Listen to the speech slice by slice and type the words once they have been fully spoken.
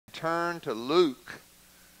turn to Luke.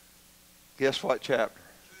 Guess what chapter?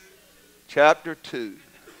 Chapter 2.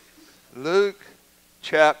 Luke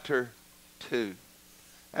chapter 2.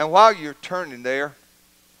 And while you're turning there,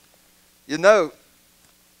 you know,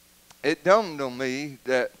 it dawned on me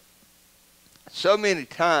that so many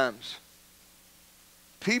times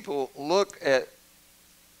people look at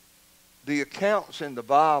the accounts in the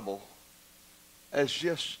Bible as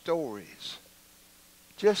just stories,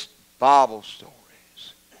 just Bible stories.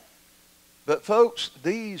 But folks,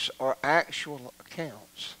 these are actual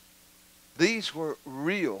accounts. These were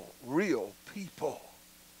real people.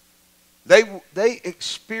 They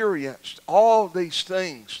experienced all these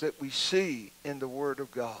things that we see in the Word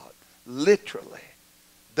of God. Literally,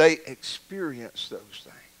 they experienced those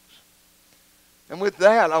things. And with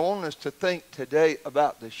that, I want us to think today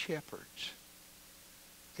about the shepherds.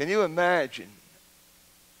 Can you imagine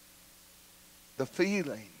the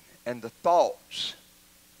feeling and the thoughts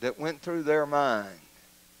that went through their mind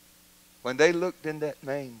when they looked in that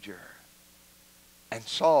manger and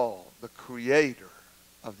saw the Creator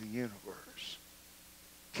of the universe?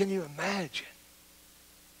 Can you imagine?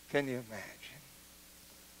 Can you imagine?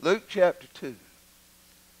 Luke chapter 2.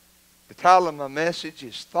 The title of my message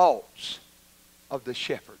is Thoughts of the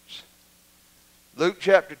Shepherds. Luke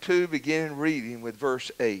chapter 2, beginning reading with verse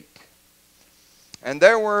 8. And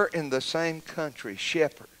there were in the same country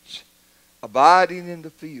shepherds abiding in the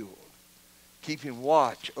field, keeping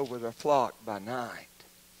watch over their flock by night.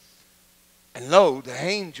 And lo, the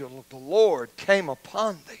angel of the Lord came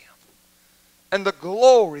upon them, and the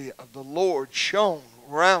glory of the Lord shone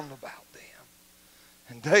round about them,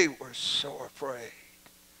 and they were so afraid.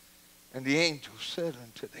 And the angel said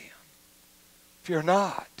unto them, Fear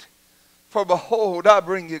not, for behold, I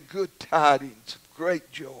bring you good tidings of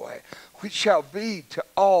great joy, which shall be to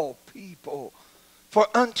all people. For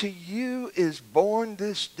unto you is born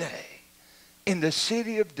this day in the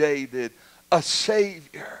city of David a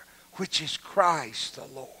Savior, which is Christ the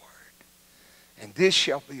Lord. And this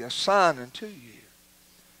shall be a sign unto you.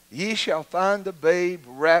 Ye shall find the babe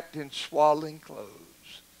wrapped in swaddling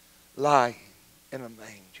clothes, lying in a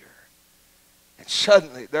manger. And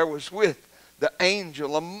suddenly there was with the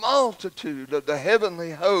angel a multitude of the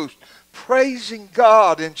heavenly host, praising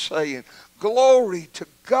God and saying, Glory to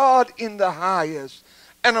God in the highest,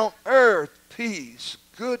 and on earth peace,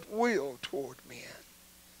 goodwill toward men.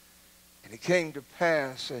 And it came to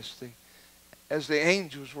pass as the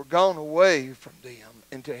angels were gone away from them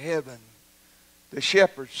into heaven, the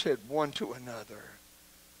shepherds said one to another,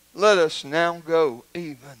 Let us now go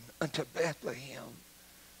even unto Bethlehem,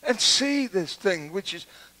 and see this thing which is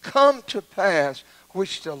come to pass,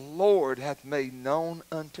 which the Lord hath made known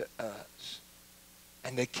unto us.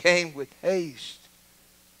 And they came with haste,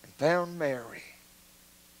 and found Mary,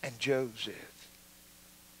 and Joseph,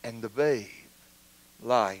 and the babe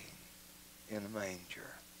lying in a manger.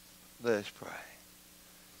 Let us pray.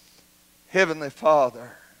 Heavenly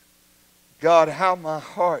Father, God, how my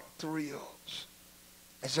heart thrills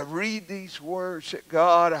as I read these words that,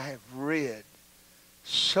 God, I have read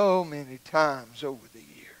so many times over the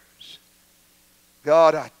years.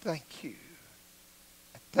 God, I thank you.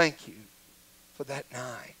 I thank you for that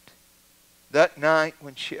night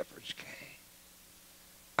when shepherds came.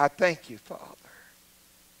 I thank you, Father,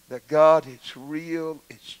 that, God, it's real,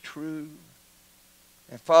 it's true.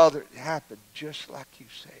 And Father, it happened just like you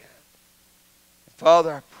said. And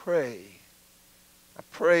Father, I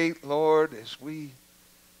pray, Lord, as we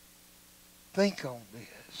think on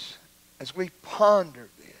this, as we ponder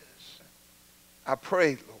this, I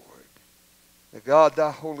pray, Lord, that God,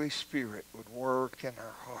 thy Holy Spirit would work in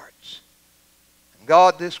our hearts. And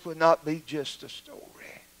God, this would not be just a story.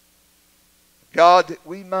 God, that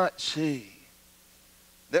we might see,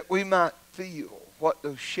 that we might feel what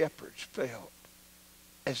those shepherds felt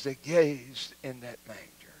as they gazed in that manger.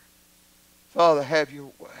 Father, have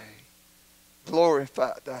your way.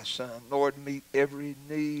 Glorify thy Son. Lord, meet every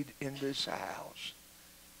need in this house.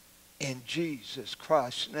 In Jesus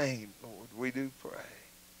Christ's name, Lord, we do pray.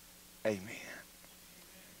 Amen.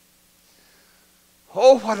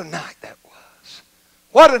 Oh, what a night that was.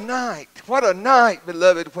 What a night,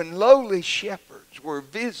 beloved, when lowly shepherds were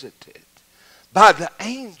visited by the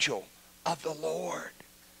angel of the Lord.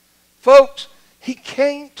 Folks, he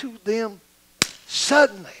came to them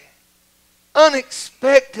suddenly,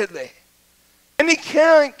 unexpectedly. And he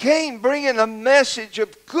came bringing a message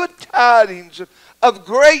of good tidings, of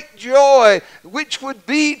great joy, which would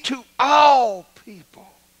be to all people.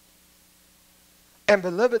 And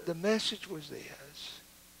beloved, the message was this.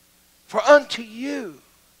 For unto you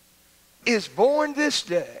is born this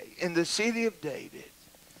day in the city of David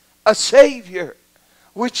a Savior,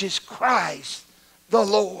 which is Christ the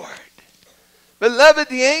Lord. Beloved,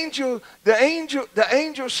 the angel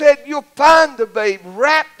said, you'll find the babe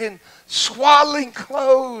wrapped in swaddling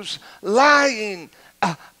clothes, lying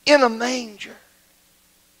in a manger.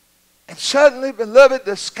 And suddenly, beloved,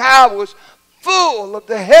 the sky was full of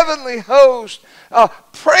the heavenly host,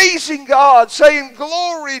 praising God, saying,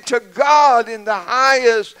 glory to God in the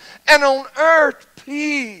highest, and on earth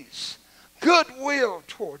peace, goodwill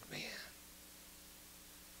toward men.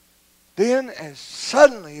 Then, as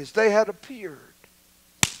suddenly as they had appeared,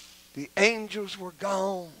 the angels were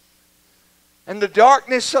gone. And the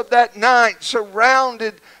darkness of that night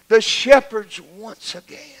surrounded the shepherds once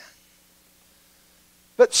again.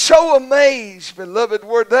 But so amazed, beloved,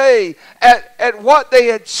 were they at what they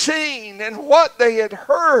had seen and what they had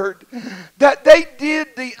heard, that they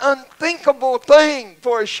did the unthinkable thing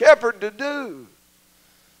for a shepherd to do.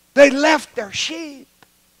 They left their sheep.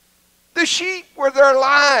 The sheep were their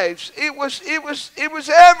lives. It was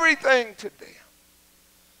everything to them.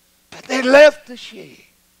 But they left the sheep.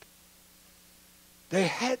 They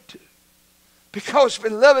had to. Because,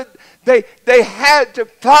 beloved, they had to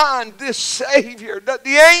find this Savior that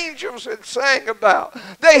the angels had sang about.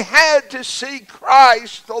 They had to see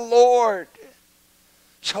Christ the Lord.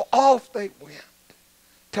 So off they went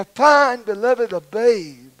to find, beloved, a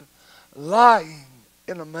babe lying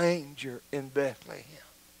in a manger in Bethlehem.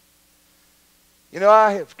 You know,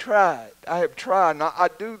 I have tried. Now, I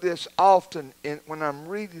do this often when I'm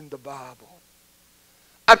reading the Bible.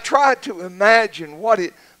 I've tried to imagine what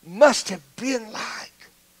it must have been like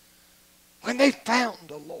when they found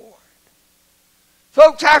the Lord.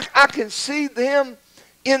 Folks, I can see them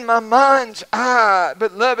in my mind's eye,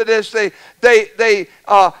 beloved, as they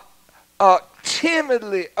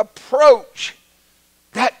timidly approach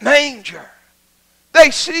that manger. They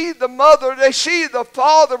see the mother, they see the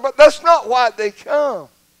father, but that's not why they come.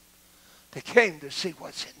 They came to see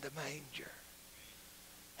what's in the manger.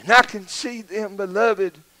 And I can see them,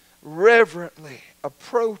 beloved, reverently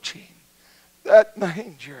approaching that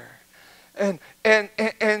manger. And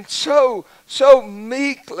so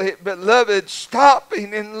meekly, beloved,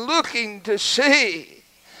 stopping and looking to see.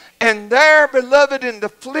 And there, beloved, in the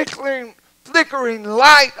flickering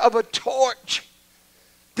light of a torch,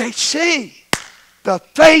 they see the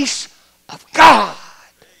face of God.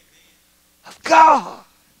 Of God.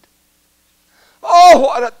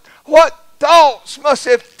 Oh, what thoughts must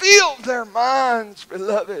have filled their minds,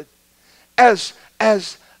 beloved, as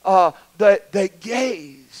they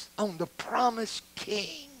gazed on the promised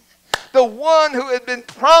King, the one who had been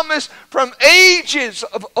promised from ages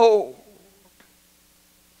of old.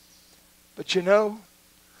 But you know,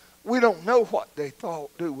 we don't know what they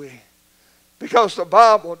thought, do we? Because the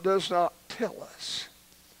Bible does not tell us.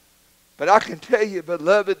 But I can tell you,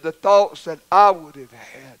 beloved, the thoughts that I would have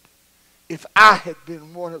had if I had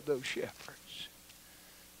been one of those shepherds.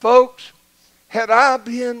 Folks, had I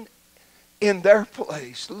been in their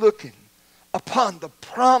place looking upon the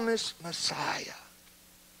promised Messiah,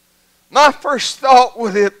 my first thought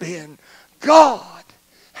would have been, God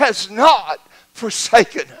has not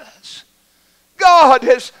forsaken us. God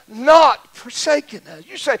has not forsaken us.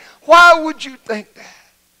 You say, why would you think that?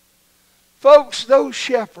 Folks, those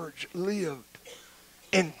shepherds lived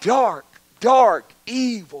in dark,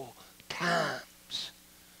 evil times.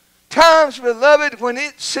 Times, beloved, when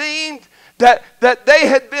it seemed that they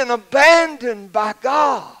had been abandoned by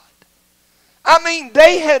God. I mean,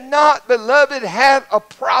 they had not, beloved, had a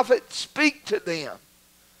prophet speak to them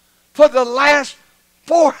for the last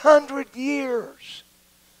 400 years.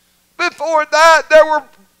 Before that, there were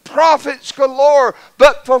prophets galore,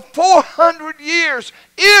 but for 400 years,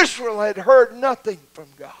 Israel had heard nothing from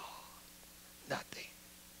God. Nothing.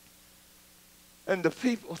 And the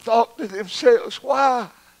people thought to themselves, why?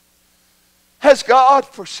 Has God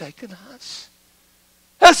forsaken us?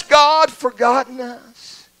 Has God forgotten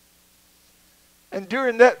us? And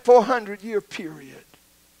during that 400-year period,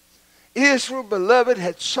 Israel, beloved,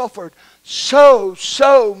 had suffered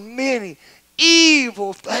so many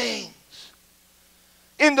evil things.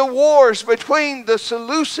 In the wars between the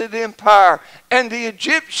Seleucid Empire and the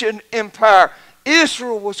Egyptian Empire,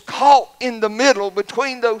 Israel was caught in the middle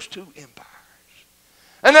between those two empires.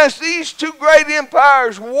 And as these two great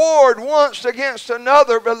empires warred once against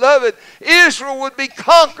another, beloved, Israel would be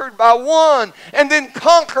conquered by one and then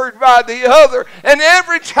conquered by the other. And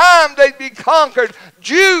every time they'd be conquered,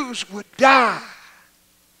 Jews would die.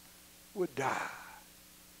 Would die.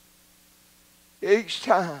 Each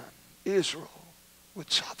time Israel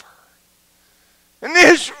would suffer. And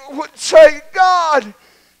Israel would say, God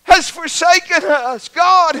has forsaken us.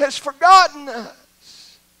 God has forgotten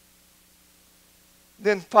us.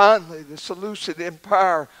 Then finally the Seleucid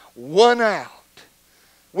Empire won out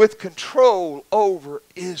with control over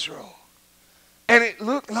Israel. And it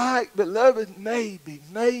looked like, beloved, maybe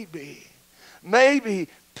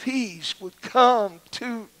peace would come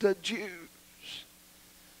to the Jews.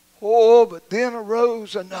 Oh, but then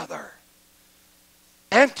arose another,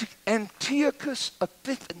 Antiochus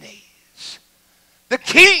Epiphanes, the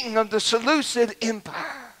king of the Seleucid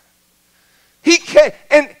Empire. He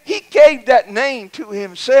gave that name to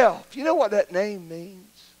himself. You know what that name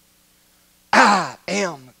means? I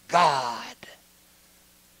am God.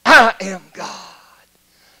 I am God.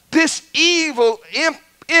 This evil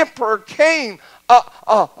emperor came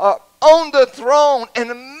on the throne,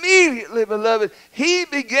 and immediately, beloved, he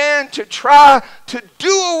began to try to do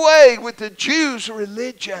away with the Jews'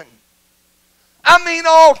 religion. I mean,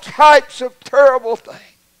 all types of terrible things.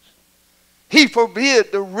 He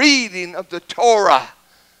forbid the reading of the Torah,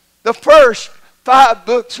 the first 5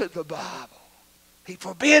 books of the Bible. He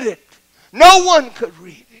forbid it. No one could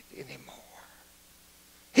read it anymore.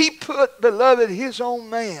 He put, beloved, his own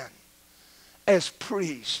man as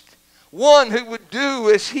priest. One who would do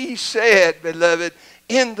as he said, beloved,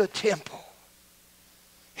 in the temple.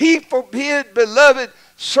 He forbid, beloved,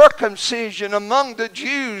 circumcision among the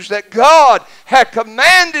Jews that God had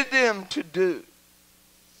commanded them to do.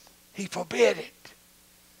 He forbid it.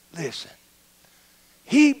 Listen.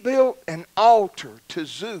 He built an altar to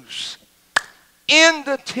Zeus in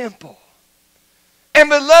the temple. And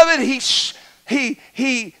beloved, he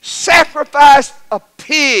sacrificed a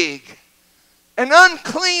pig, an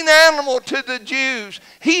unclean animal to the Jews.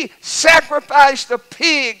 He sacrificed a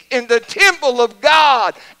pig in the temple of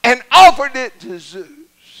God and offered it to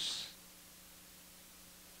Zeus.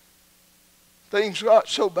 Things got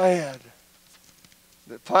so bad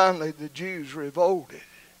that finally the Jews revolted.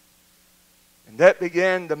 And that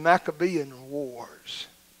began the Maccabean Wars,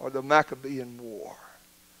 or the Maccabean War.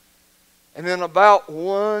 And in about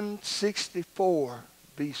 164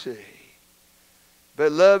 BC,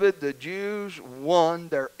 beloved, the Jews won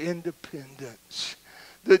their independence.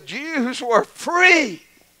 The Jews were free.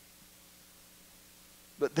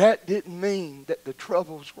 But that didn't mean that the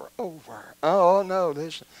troubles were over. Oh, no,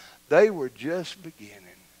 listen. They were just beginning.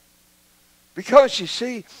 Because you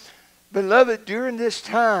see, beloved, during this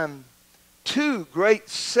time, 2 great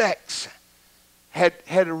sects had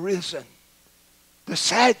arisen. The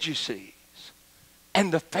Sadducees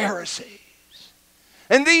and the Pharisees.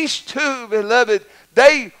 And these 2, beloved,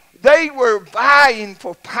 they were vying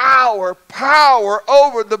for power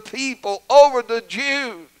over the people, over the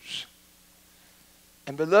Jews.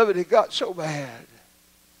 And beloved, it got so bad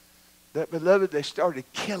that, beloved, they started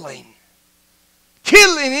killing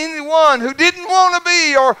anyone who didn't want to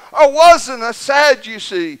be or wasn't a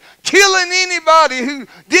Sadducee. Killing anybody who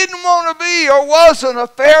didn't want to be or wasn't a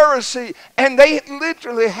Pharisee. And they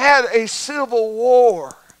literally had a civil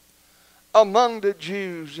war among the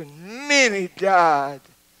Jews, and many died.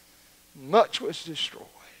 Much was destroyed.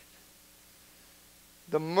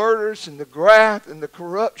 The murders and the graft and the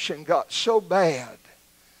corruption got so bad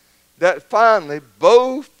that finally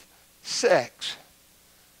both sects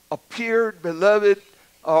appeared, beloved,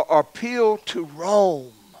 or appealed to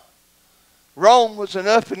Rome. Rome was an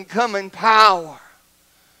up-and-coming power.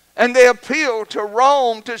 And they appealed to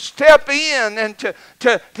Rome to step in and to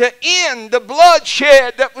end the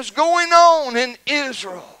bloodshed that was going on in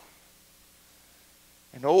Israel.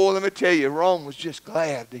 And oh, let me tell you, Rome was just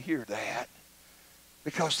glad to hear that.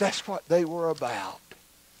 Because that's what they were about.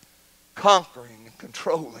 Conquering and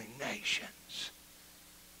controlling nations.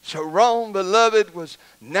 So Rome, beloved, was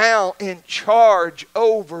now in charge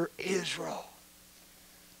over Israel.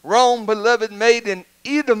 Rome, beloved, made an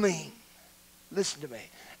Edomine. Listen to me.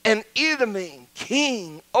 An Edomine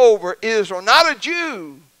king over Israel. Not a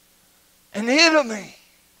Jew. An Edomine.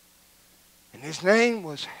 And his name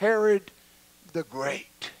was Herod the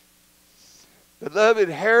Great. Beloved,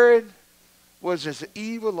 Herod was as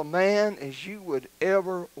evil a man as you would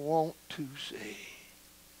ever want to see.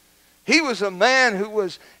 He was a man who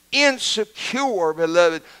was insecure,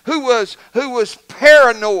 beloved, who was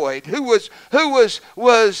paranoid, who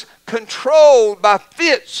was controlled by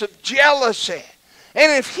fits of jealousy.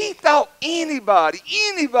 And if he thought anybody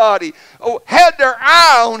had their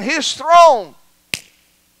eye on his throne,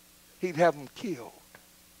 he'd have them killed.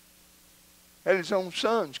 Had his own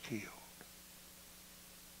sons killed.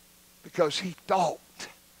 Because he thought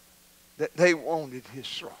that they wanted his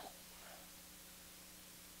throne.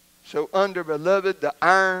 So under, beloved, the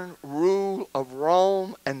iron rule of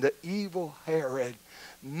Rome and the evil Herod,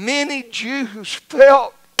 many Jews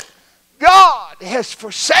felt God has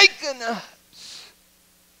forsaken us.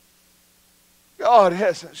 God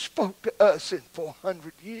hasn't spoke to us in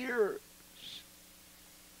 400 years.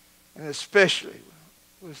 And especially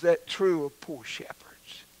was that true of poor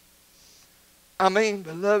shepherds. I mean,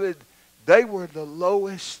 beloved, they were the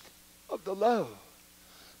lowest of the low.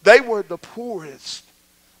 They were the poorest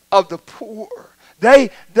of the poor. They,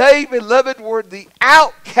 beloved, were the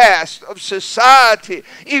outcast of society.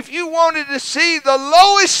 If you wanted to see the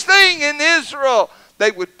lowest thing in Israel, they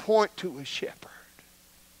would point to a shepherd.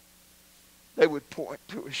 They would point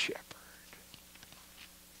to a shepherd.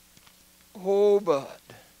 Oh, but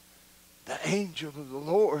the angel of the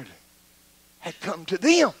Lord had come to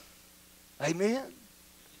them. Amen.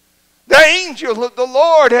 The angel of the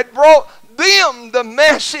Lord had brought them the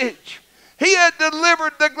message. He had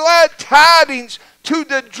delivered the glad tidings to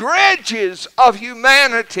the dredges of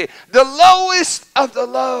humanity, the lowest of the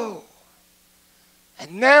low.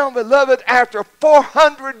 And now, beloved, after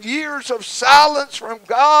 400 years of silence from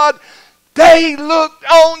God, they looked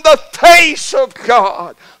on the face of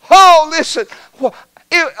God. Oh, listen,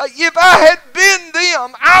 if I had been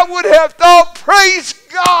them, I would have thought, praise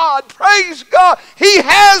God, praise God. He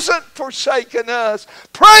hasn't forsaken us.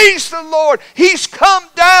 Praise the Lord. He's come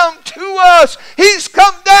down to us. He's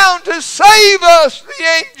come down to save us,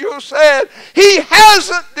 the angel said. He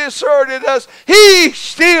hasn't deserted us. He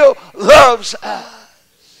still loves us.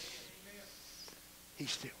 He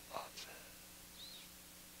still loves us.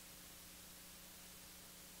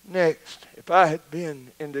 Next, if I had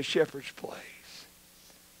been in the shepherd's place,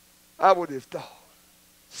 I would have thought,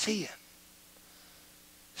 see him.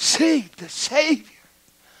 See the Savior.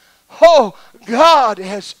 Oh, God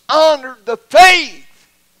has honored the faith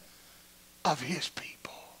of His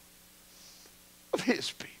people. Of His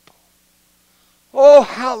people. Oh,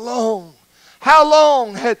 how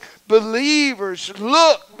long had believers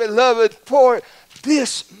looked, beloved, for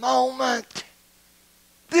this moment.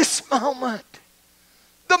 This moment.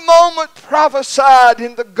 The moment prophesied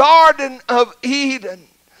in the Garden of Eden.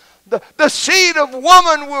 The seed of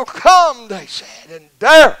woman will come, they said, and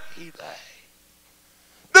there he lay.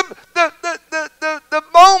 The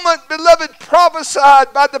moment, beloved,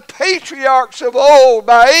 prophesied by the patriarchs of old,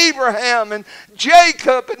 by Abraham and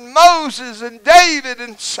Jacob and Moses and David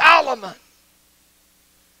and Solomon.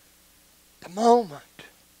 The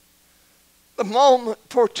moment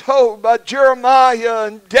foretold by Jeremiah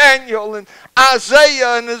and Daniel and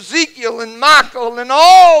Isaiah and Ezekiel and Michael and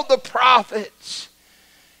all the prophets.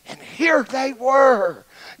 And here they were,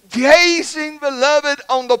 gazing, beloved,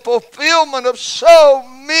 on the fulfillment of so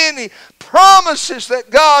many promises that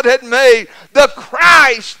God had made. The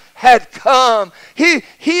Christ had come.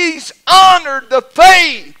 He's honored the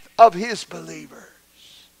faith of His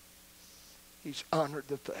believers. He's honored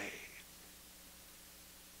the faith.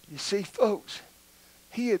 You see, folks,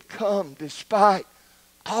 He had come despite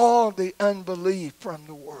all the unbelief from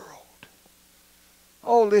the world.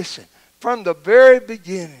 Oh, listen. From the very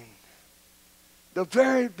beginning,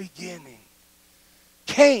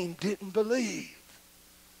 Cain didn't believe.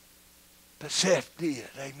 But Seth did.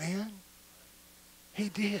 Amen? He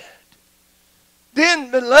did.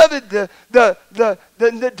 Then, beloved,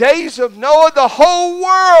 the days of Noah, the whole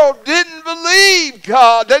world didn't believe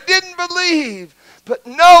God. They didn't believe. But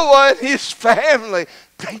Noah and his family,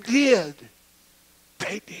 they did.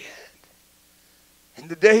 They did. In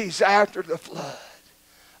the days after the flood,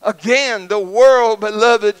 again, the world,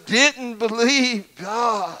 beloved, didn't believe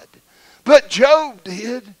God. But Job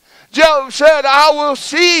did. Job said, I will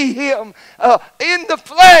see Him in the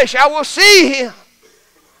flesh. I will see Him.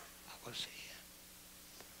 I will see Him.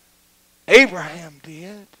 Abraham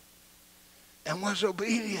did and was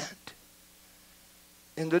obedient.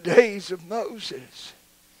 In the days of Moses,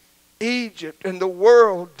 Egypt and the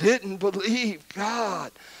world didn't believe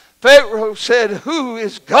God. Pharaoh said, who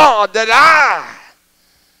is God that I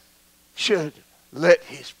should let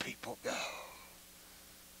His people go?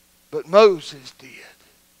 But Moses did.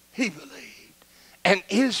 He believed. And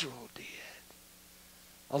Israel did.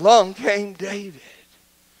 Along came David.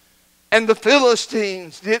 And the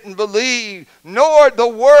Philistines didn't believe, nor the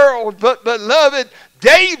world, but beloved,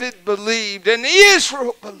 David believed and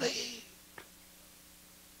Israel believed.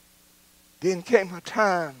 Then came a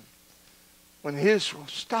time when Israel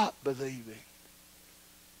stopped believing.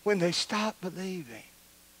 When they stopped believing.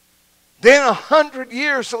 Then 100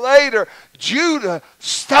 years later, Judah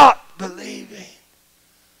stopped believing.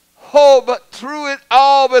 Oh, but through it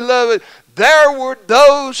all, beloved, there were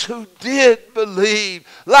those who did believe,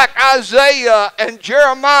 like Isaiah and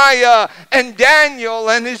Jeremiah and Daniel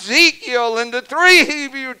and Ezekiel and the 3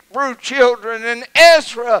 Hebrew children and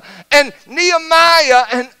Ezra and Nehemiah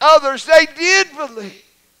and others. They did believe.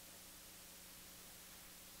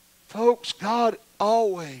 Folks, God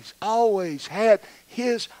always had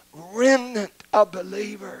His remnant of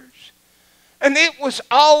believers. And it was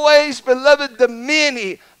always, beloved, the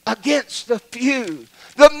many against the few.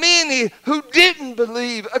 The many who didn't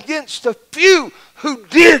believe against the few who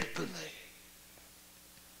did believe.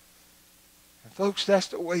 And folks, that's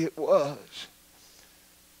the way it was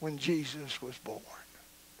when Jesus was born.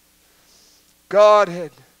 God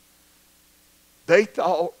had, they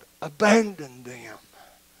thought, abandoned them.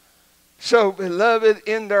 So, beloved,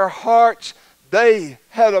 in their hearts, they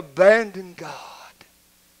had abandoned God.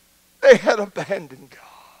 They had abandoned God.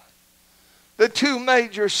 The two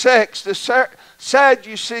major sects, the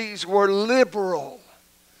Sadducees, were liberal.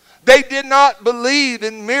 They did not believe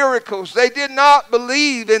in miracles. They did not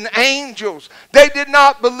believe in angels. They did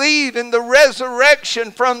not believe in the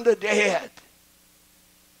resurrection from the dead.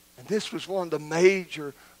 And this was one of the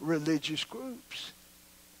major religious groups.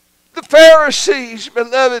 The Pharisees,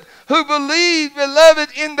 beloved, who believed, beloved,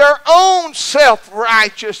 in their own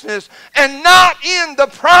self-righteousness and not in the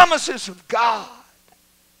promises of God.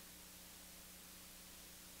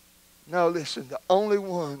 Now listen, the only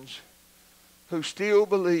ones who still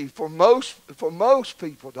believe, for most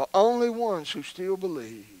people, the only ones who still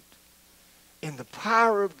believed in the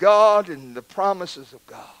power of God and the promises of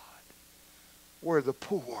God were the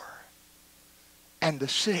poor and the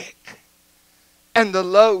sick and the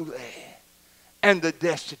lowly and the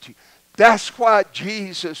destitute. That's why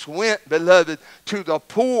Jesus went, beloved, to the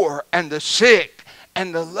poor and the sick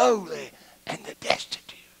and the lowly and the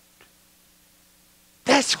destitute.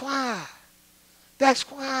 That's why. That's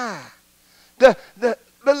why.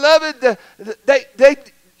 Beloved, they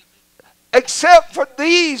except for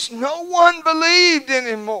these, no one believed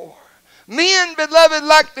anymore. Men, beloved,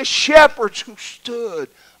 like the shepherds who stood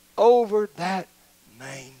over that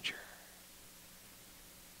manger.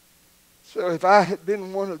 So if I had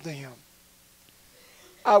been one of them,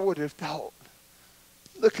 I would have thought,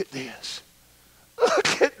 look at this.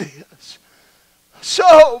 Look at this.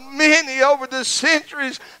 So many over the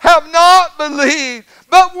centuries have not believed,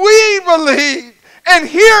 but we believe. And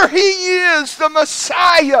here He is, the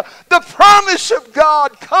Messiah, the promise of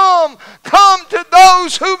God. Come to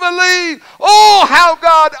those who believe. Oh, how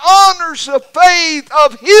God honors the faith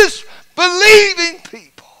of His believing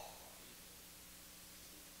people.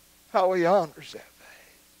 How He honors that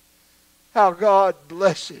faith. How God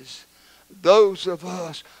blesses those of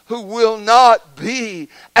us who will not be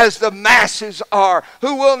as the masses are,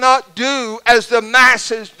 who will not do as the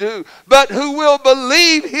masses do, but who will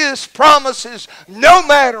believe His promises no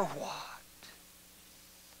matter what.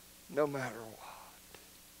 No matter what.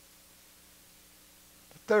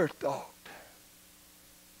 The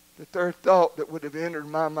third thought that would have entered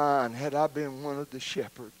my mind had I been one of the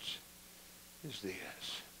shepherds is this.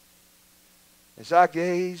 As I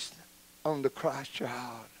gazed on the Christ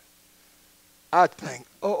child, I think,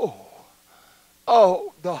 the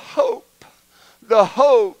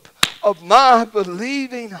hope of my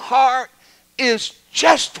believing heart is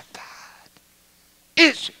justified.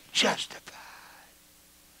 It's justified.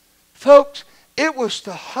 Folks, it was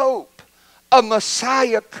the hope of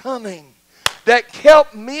Messiah coming that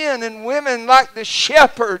kept men and women like the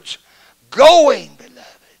shepherds going, beloved,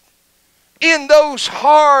 in those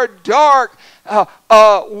hard, dark,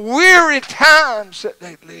 weary times that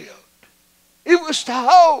they lived. It was the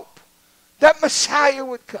hope that Messiah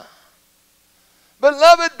would come.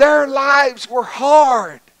 Beloved, their lives were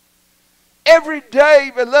hard. Every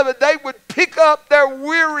day, beloved, they would pick up their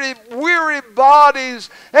weary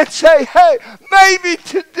bodies and say, hey, maybe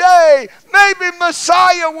today, maybe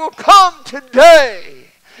Messiah will come today.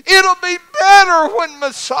 It'll be better when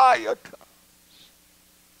Messiah comes.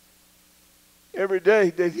 Every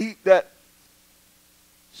day they'd eat that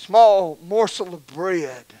small morsel of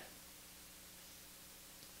bread.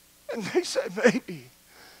 And they say,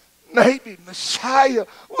 maybe Messiah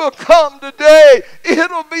will come today.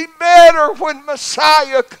 It'll be better when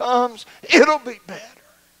Messiah comes. It'll be better.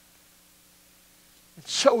 And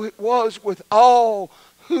so it was with all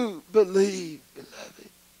who believed, beloved.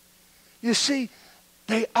 You see,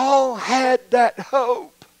 they all had that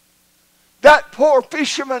hope. That poor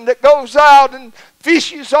fisherman that goes out and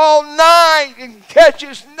fishes all night and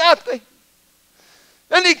catches nothing.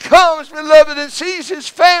 And he comes, beloved, and sees his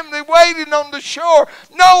family waiting on the shore,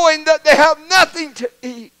 knowing that they have nothing to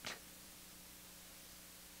eat.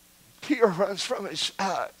 A tear runs from his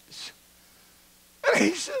eyes. And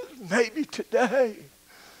he says, maybe today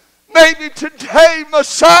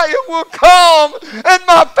Messiah will come and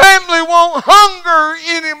my family won't hunger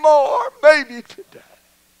anymore. Maybe today.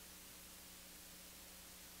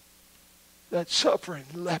 That suffering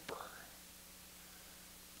leper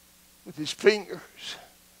with his fingers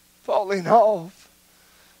falling off.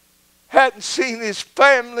 Hadn't seen his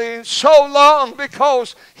family in so long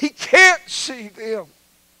because he can't see them.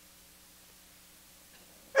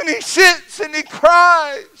 And he sits and he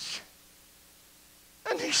cries.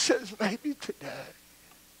 And he says, maybe today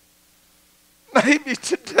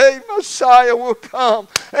Messiah will come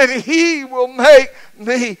and he will make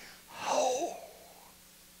me whole.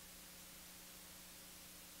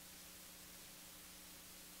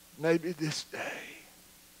 Maybe this day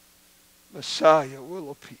Messiah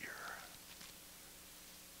will appear.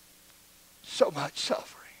 So much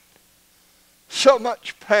suffering, so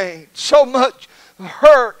much pain, so much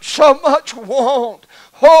hurt, so much want.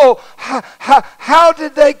 Oh, how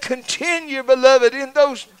did they continue, beloved, in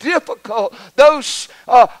those difficult,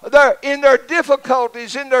 in their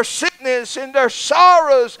difficulties, in their sickness, in their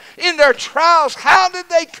sorrows, in their trials? How did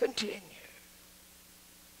they continue?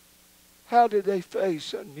 How did they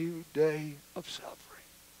face a new day of suffering?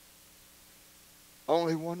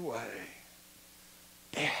 Only one way.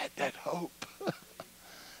 They had that hope.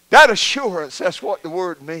 That assurance, that's what the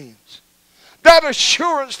word means. That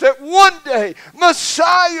assurance that one day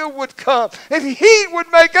Messiah would come and he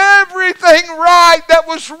would make everything right that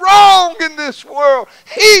was wrong in this world.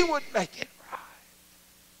 He would make it right.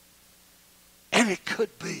 And it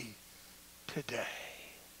could be today.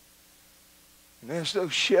 And as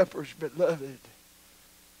those shepherds, beloved,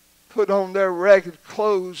 put on their ragged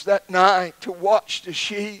clothes that night to watch the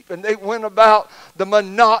sheep, and they went about the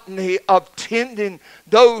monotony of tending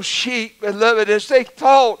those sheep, beloved, as they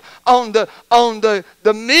thought on the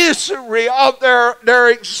misery of their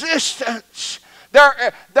existence,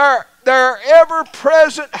 their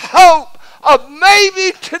ever-present hope of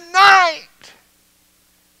maybe tonight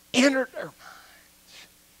entered their minds.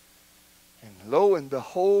 And lo and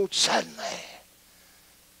behold, suddenly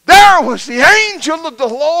there was the angel of the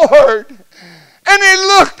Lord. And he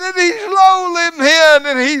looked at these lowly men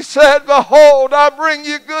and he said, behold, I bring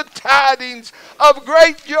you good tidings of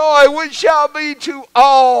great joy, which shall be to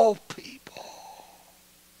all people.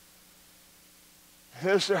 And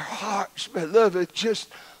as their hearts, beloved, just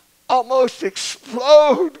almost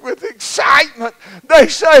explode with excitement, they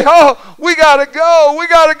say, oh, we got to go. We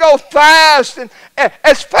got to go fast. And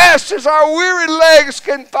as fast as our weary legs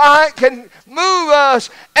can move us.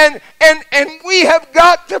 And we have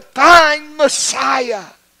got to find Messiah.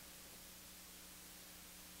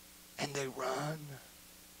 And they run.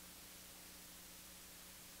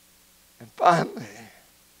 And finally,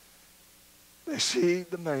 they see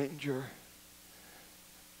the manger.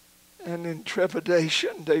 And in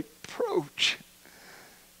trepidation, they approach.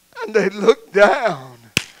 And they look down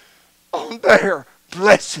on their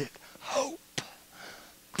blessed hope.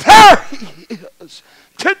 There he is.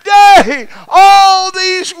 Today, all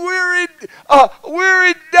these weary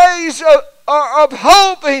days of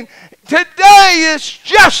hoping, today is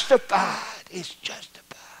justified. It's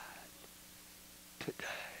justified today.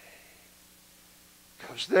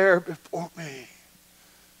 Because there before me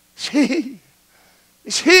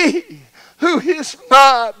is he who is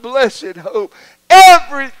my blessed hope.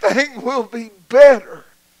 Everything will be better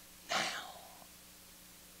now.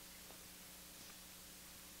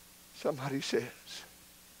 Somebody says,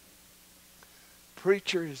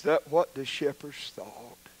 preacher, is that what the shepherds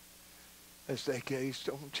thought as they gazed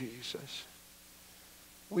on Jesus?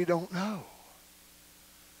 We don't know.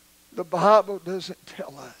 The Bible doesn't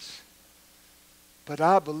tell us. But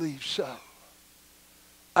I believe so.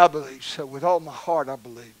 I believe so. With all my heart, I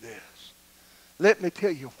believe this. Let me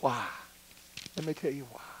tell you why. Let me tell you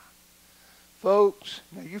why. Folks,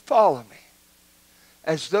 now you follow me.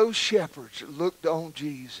 As those shepherds looked on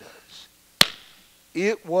Jesus,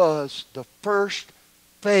 it was the first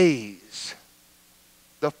phase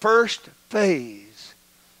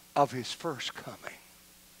of his first coming.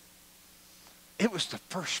 It was the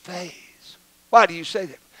first phase. Why do you say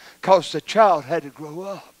that? Because the child had to grow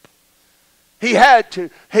up. He had to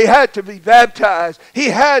be baptized. He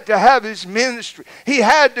had to have his ministry. He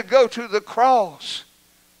had to go to the cross.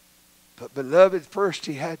 But beloved, first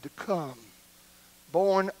he had to come,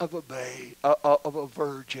 born of a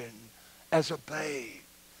virgin, as a babe.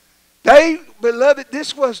 Beloved,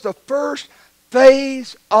 this was the first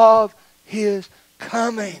phase of his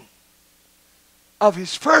coming, of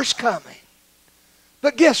his first coming.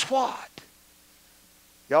 But guess what?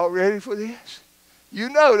 Y'all ready for this? You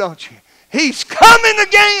know, don't you? He's coming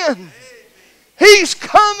again. He's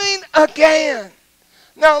coming again.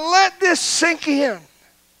 Now let this sink in.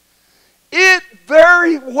 It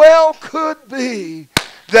very well could be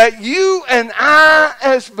that you and I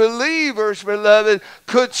as believers, beloved,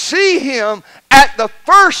 could see him at the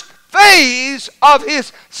first phase of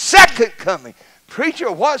his second coming.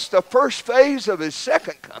 Preacher, what's the first phase of his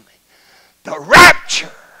second coming? The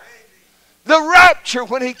rapture. The rapture,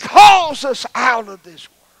 when he calls us out of this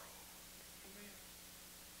world.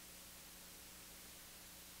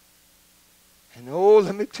 And oh,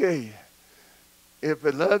 let me tell you, if,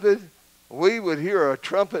 beloved, we would hear a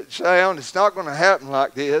trumpet sound, it's not going to happen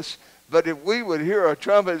like this, but if we would hear a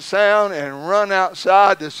trumpet sound and run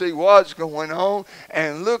outside to see what's going on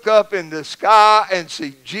and look up in the sky and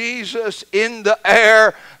see Jesus in the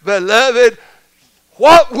air, beloved,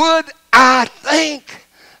 what would I think?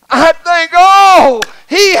 I think, oh,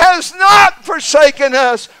 he has not forsaken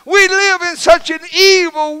us. We live in such an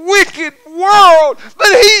evil, wicked world,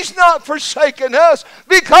 but he's not forsaken us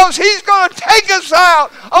because he's going to take us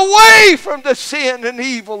out away from the sin and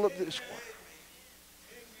evil of this world.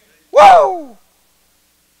 Whoa!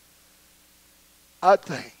 I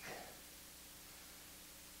think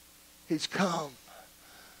he's come.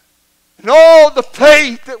 And all the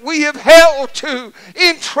faith that we have held to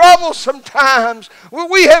in troublesome times, where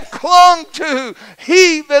we have clung to,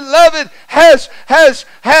 he, beloved, has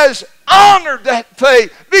honored that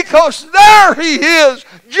faith, because there he is,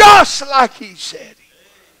 just like he said.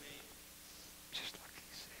 Just like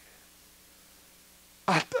he said.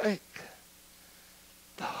 I think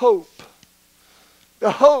the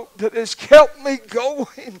hope that has kept me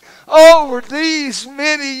going over these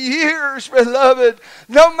many years, beloved,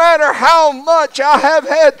 no matter how much I have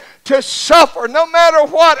had to suffer, no matter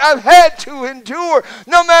what I've had to endure,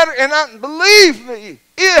 no matter, and believe me,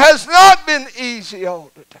 it has not been easy all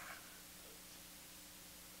the time.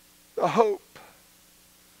 The hope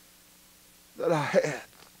that I had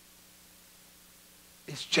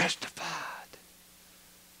is justified.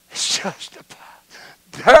 It's justified.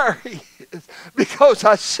 There he is. Because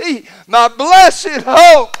I see my blessed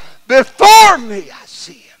hope before me. I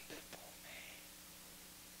see him before me.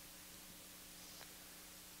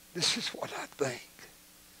 This is what I think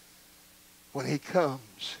when he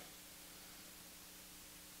comes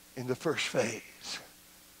in the first phase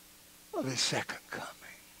of his second coming.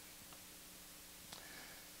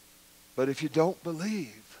 But if you don't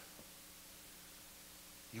believe,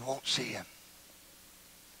 you won't see him.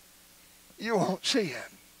 You won't see him.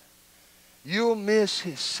 You'll miss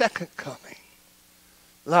his second coming,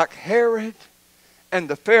 like Herod and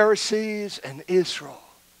the Pharisees and Israel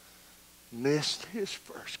missed his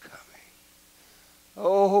first coming.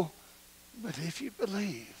 Oh, but if you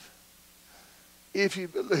believe,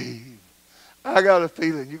 I got a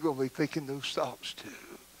feeling you're going to be thinking those thoughts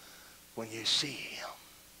too when you see him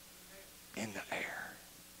in the air.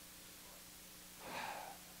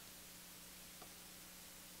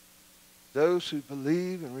 Those who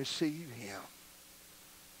believe and receive him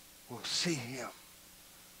will see him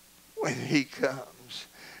when he comes,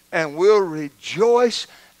 and will rejoice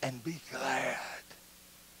and be glad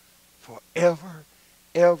forever,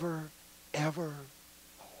 ever, ever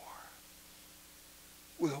more.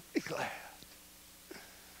 We'll be glad.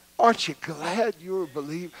 Aren't you glad you're a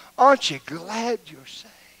believer? Aren't you glad you're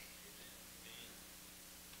saved?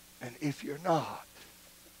 And if you're not,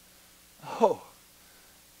 oh,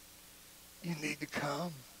 you need to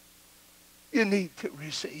come. You need to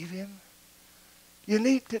receive him. You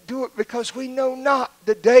need to do it, because we know not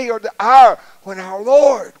the day or the hour when our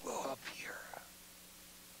Lord will appear.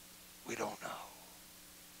 We don't know.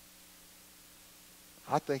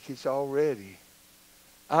 I think he's already,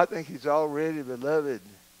 beloved,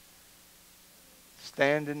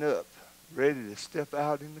 standing up, ready to step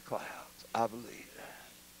out in the clouds. I believe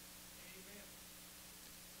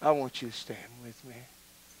that. I want you to stand with me.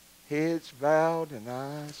 Heads bowed and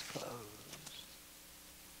eyes closed.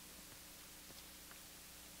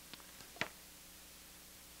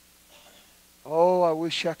 Oh, I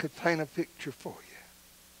wish I could paint a picture for you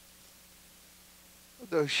of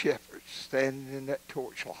those shepherds standing in that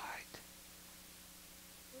torchlight,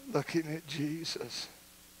 looking at Jesus.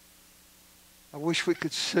 I wish we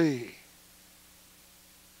could see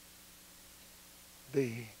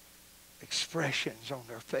the expressions on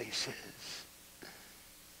their faces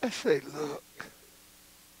as they look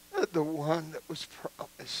at the one that was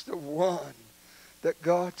promised, the one that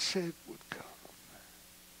God said would come.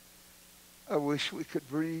 I wish we could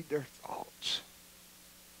read their thoughts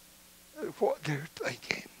and what they're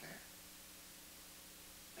thinking.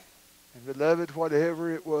 And beloved,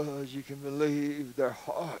 whatever it was, you can believe their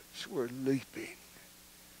hearts were leaping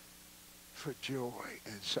for joy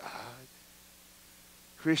inside.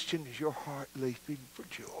 Christian, is your heart leaping for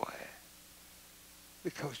joy?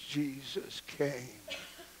 Because Jesus came,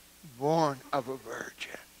 born of a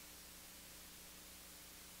virgin.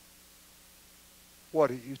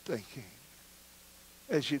 What are you thinking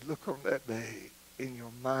as you look on that day in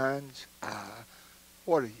your mind's eye?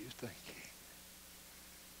 What are you thinking?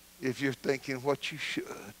 If you're thinking what you should,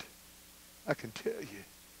 I can tell you,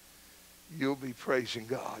 you'll be praising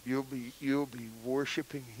God. You'll be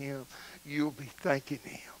worshiping him. You'll be thanking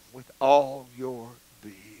him with all your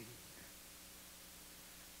being.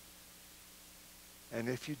 And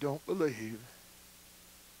if you don't believe,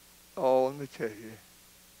 oh, let me tell you,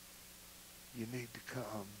 you need to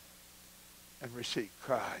come and receive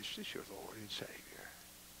Christ as your Lord and Savior.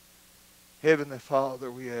 Heavenly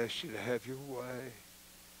Father, we ask you to have your way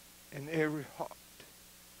in every heart.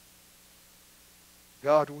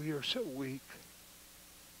 God, we are so weak.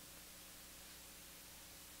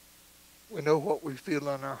 We know what we feel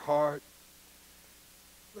in our heart,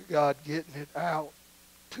 but God, getting it out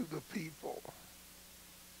to the people,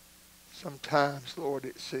 sometimes, Lord,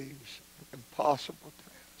 it seems an impossible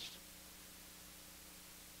task.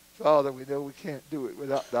 Father, we know we can't do it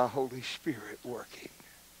without thy Holy Spirit working.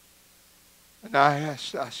 And I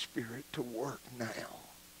ask thy Spirit to work now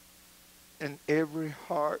in every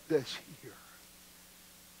heart that's here.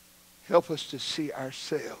 Help us to see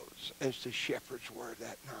ourselves as the shepherds were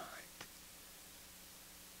that night.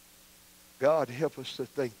 God, help us to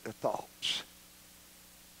think the thoughts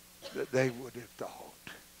that they would have thought.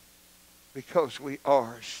 Because we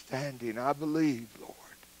are standing, I believe, Lord,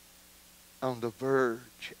 on the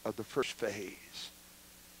verge of the first phase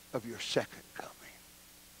of your second coming.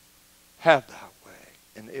 Have thy way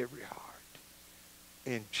in every heart.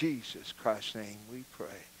 In Jesus Christ's name we pray.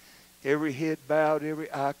 Every head bowed,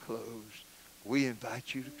 every eye closed, we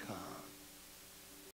invite you to come.